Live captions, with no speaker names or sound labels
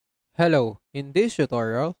Hello, in this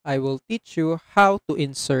tutorial, I will teach you how to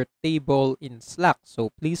insert table in Slack. So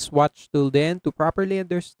please watch till the end to properly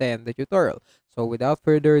understand the tutorial. So without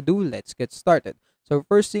further ado, let's get started. So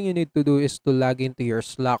first thing you need to do is to log into your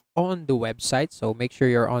Slack on the website. So make sure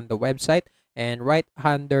you're on the website, and right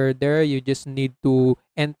under there, you just need to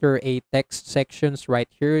enter a text sections right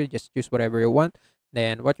here. Just choose whatever you want.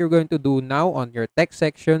 Then what you're going to do now on your text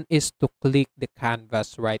section is to click the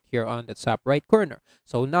canvas right here on the top right corner.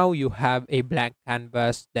 So now you have a blank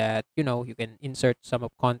canvas that you can insert some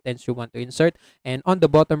of contents you want to insert. And on the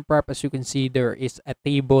bottom part, as you can see, there is a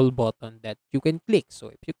table button that you can click.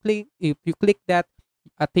 So if you click that,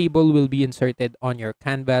 a table will be inserted on your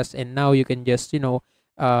canvas, and now you can just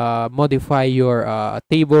modify your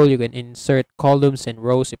table. You can insert columns and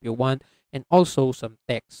rows if you want, and also some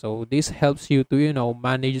text. So this helps you to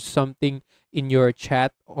manage something in your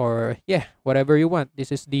chat, or yeah, whatever you want.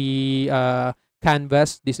 This is the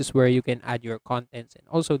canvas. This is where you can add your contents, and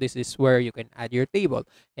also this is where you can add your table.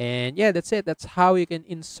 And yeah, that's it. That's how you can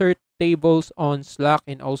insert tables on Slack.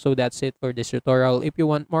 And also that's it for this tutorial. If you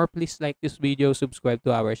want more, please like this video, subscribe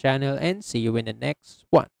to our channel, and see you in the next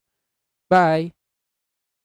one. Bye.